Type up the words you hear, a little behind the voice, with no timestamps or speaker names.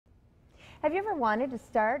Have you ever wanted to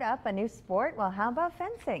start up a new sport? Well, how about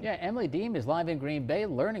fencing? Yeah, Emily Deem is live in Green Bay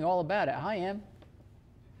learning all about it. Hi, Em.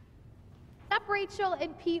 Up, Rachel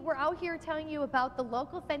and Pete, we're out here telling you about the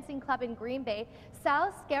local fencing club in Green Bay,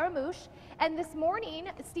 Sal Scaramouche. And this morning,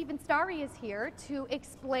 Stephen Starry is here to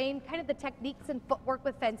explain kind of the techniques and footwork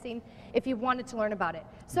with fencing if you wanted to learn about it.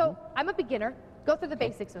 So I'm a beginner. Go through the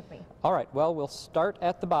basics with me. All right, well, we'll start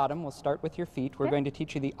at the bottom. We'll start with your feet. We're going to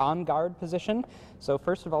teach you the on guard position. So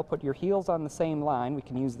first of all, put your heels on the same line. We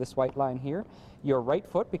can use this white line here. Your right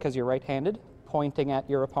foot, because you're right-handed, pointing at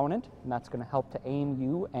your opponent, and that's going to help to aim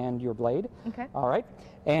you and your blade. Okay. All right,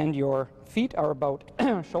 and your feet are about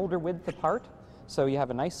shoulder width apart, so you have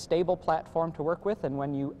a nice stable platform to work with, and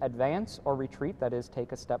when you advance or retreat, that is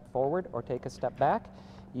take a step forward or take a step back,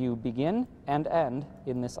 you begin and end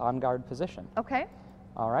in this on guard position. Okay.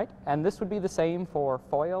 All right, and this would be the same for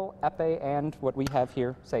foil, épée, and what we have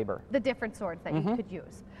here, saber. The different swords that you could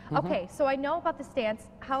use. Okay, so I know about the stance.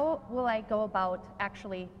 How will I go about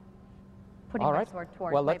actually putting my sword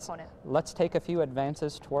toward my opponent? Let's take a few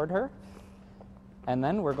advances toward her, and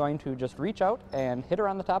then we're going to just reach out and hit her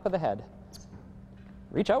on the top of the head.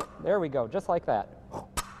 Reach out, there we go, just like that.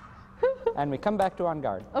 And we come back to on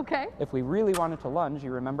guard. Okay. If we really wanted to lunge,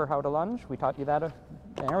 you remember how to lunge? We taught you that.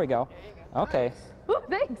 There we go. Okay. Ooh,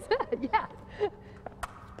 thanks. Yeah.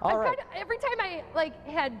 All right. Every time I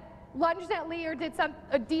had lunged at Lee or did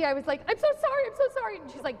a D, I was like, I'm so sorry. And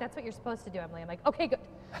she's like, that's what you're supposed to do, Emily. I'm like, okay, good.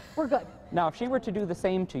 We're good. Now, if she were to do the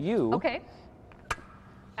same to you, okay.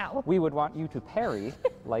 Ow. We would want you to parry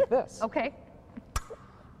like this. Okay.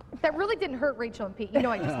 That really didn't hurt Rachel and Pete. You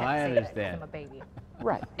know I just had to say understand. that 'cause I'm a baby.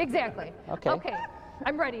 Right. Exactly. Okay. Okay.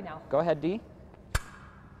 I'm ready now. Go ahead, Dee.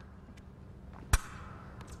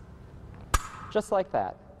 Just like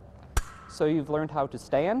that. So you've learned how to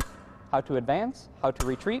stand, how to advance, how to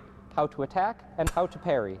retreat, how to attack, and how to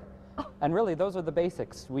parry. And really, those are the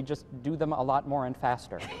basics. We just do them a lot more and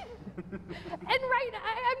faster. And I'm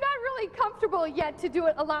not really comfortable yet to do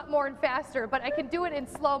it a lot more and faster, but I can do it in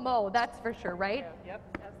slow-mo, that's for sure, right?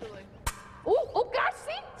 Yep, absolutely. Oh gosh,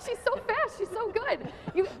 see? She's so fast, she's so good.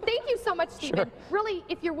 Thank you so much, Stephen. Sure. Really,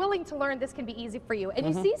 if you're willing to learn, this can be easy for you. And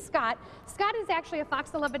you see Scott. Scott is actually a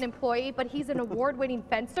Fox 11 employee, but he's an award-winning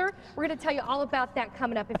fencer. We're going to tell you all about that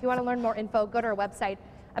coming up. If you want to learn more info, go to our website.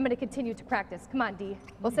 I'm going to continue to practice. Come on, Dee.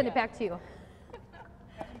 We'll send it back to you.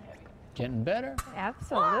 Getting better?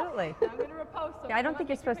 Absolutely. I'm going to repose. So Yeah, I don't think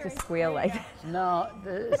you're supposed to squeal like that. No,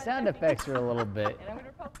 the sound effects are a little bit, And I'm going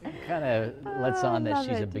to repose. kind of lets on that Love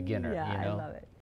she's a it. beginner, Yeah, you know? I love it.